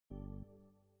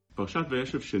Parshat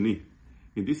Vayeishev Sheni.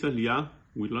 In this aliyah,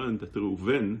 we learn that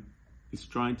Reuven is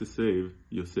trying to save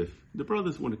Yosef. The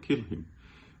brothers want to kill him.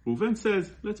 Reuven says,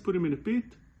 let's put him in a pit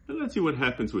and let's see what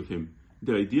happens with him.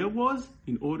 The idea was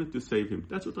in order to save him.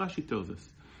 That's what Rashi tells us.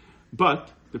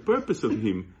 But the purpose of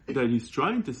him, that he's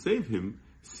trying to save him,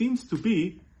 seems to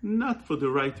be not for the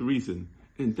right reason.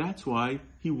 And that's why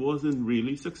he wasn't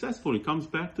really successful. He comes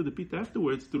back to the pit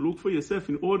afterwards to look for Yosef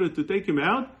in order to take him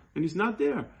out, and he's not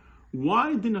there.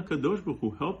 Why didn't HaKadosh Baruch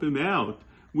Hu help him out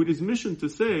with his mission to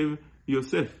save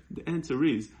Yosef? The answer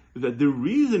is that the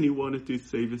reason he wanted to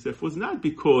save Yosef was not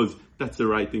because that's the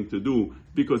right thing to do,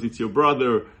 because it's your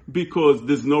brother, because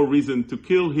there's no reason to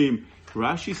kill him.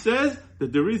 Rashi says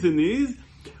that the reason is,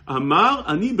 Amar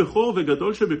ani bechor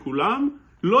vegadol shebekulam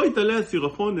lo yitaleh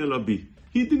sirachon ela bi.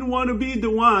 He didn't want to be the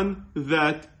one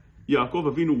that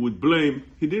Yaakov Avinu would blame.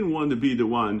 He didn't want to be the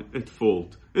one at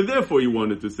fault. And therefore he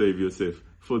wanted to save Yosef.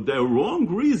 For the wrong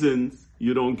reasons,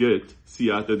 you don't get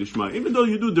siyata d'shmaya. Even though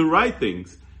you do the right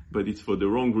things, but it's for the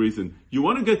wrong reason. You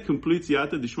want to get complete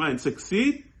siyata d'shmaya and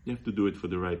succeed, you have to do it for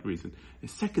the right reason. The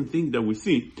second thing that we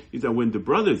see is that when the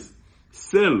brothers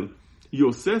sell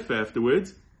Yosef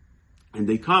afterwards, and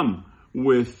they come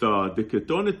with the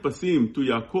ketonet pasim to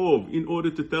Yaakov in order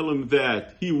to tell him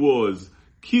that he was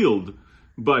killed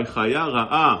by chaya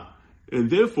ra'ah, and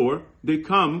therefore they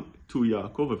come to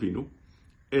Yaakov Avinu,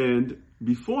 and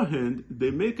beforehand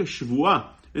they make a shvuah,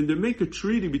 and they make a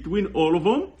treaty between all of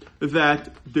them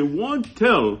that they won't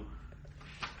tell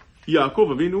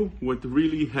Yaakov Avinu what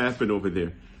really happened over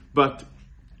there. But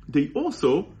they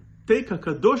also take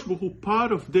HaKadosh Baruch Hu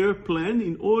part of their plan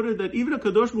in order that even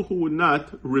HaKadosh Baruch Hu would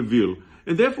not reveal.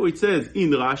 And therefore it says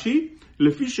in Rashi,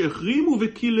 Lefi shechrimu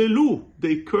vekilelu,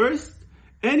 they cursed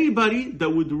anybody that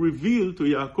would reveal to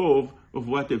Yaakov of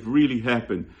what have really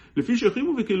happened. Lefi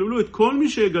shechrimu vekilelu et kol mi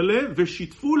shegale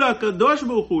veshitfu LaKadosh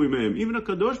Baruch Hu imem. Even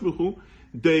HaKadosh Baruch Hu,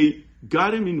 they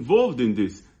got him involved in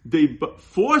this. They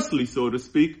forcefully, so to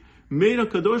speak, made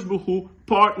HaKadosh Baruch Hu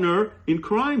partner in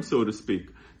crime, so to speak.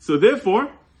 So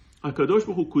therefore, HaKadosh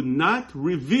Baruch Hu could not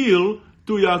reveal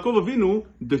to Yaakov Avinu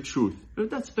the truth. And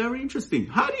that's very interesting.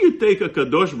 How do you take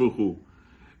HaKadosh Baruch Hu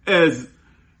as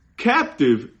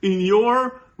captive in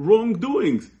your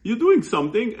wrongdoings? You're doing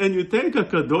something and you take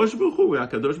HaKadosh Baruch Hu.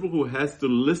 HaKadosh Baruch Hu has to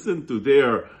listen to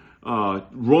their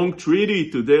wrong treaty,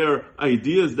 to their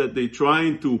ideas that they're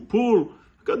trying to pull.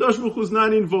 HaKadosh Baruch Hu is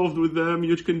not involved with them.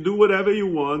 You can do whatever you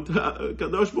want.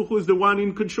 HaKadosh Baruch Hu is the one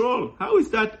in control. How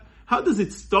is that? How does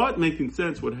it start making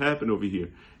sense what happened over here?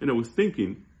 And I was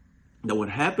thinking that what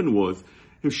happened was,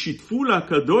 shitfu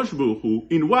LaKadosh Baruch Hu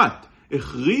in what?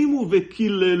 Echrimu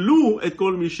vekilelu et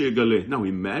kol mi shegale. Now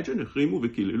imagine, echrimu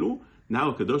vekilelu.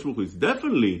 Now HaKadosh Baruch Hu is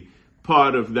definitely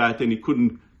part of that, and he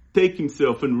couldn't take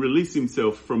himself and release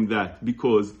himself from that,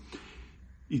 because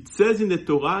it says in the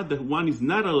Torah that one is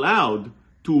not allowed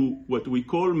to what we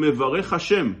call mevarech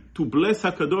Hashem, to bless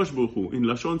HaKadosh Baruch Hu, in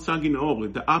Lashon Sagin Or,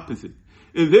 the opposite.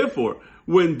 And therefore,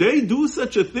 when they do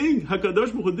such a thing,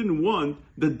 HaKadosh Baruch Hu didn't want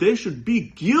that they should be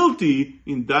guilty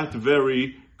in that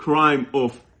very crime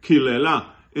of kilela.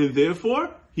 And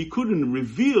therefore, he couldn't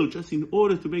reveal, just in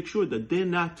order to make sure that they're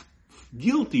not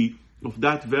guilty of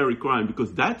that very crime.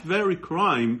 Because that very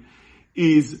crime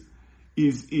is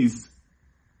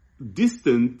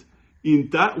distant in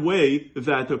that way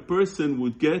that a person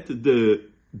would get the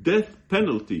death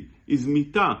penalty, is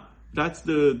mitah. That's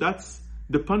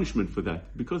the punishment for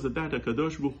that. Because of that,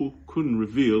 HaKadosh Baruch Hu couldn't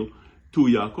reveal to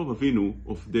Yaakov Avinu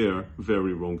of their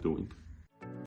very wrongdoing.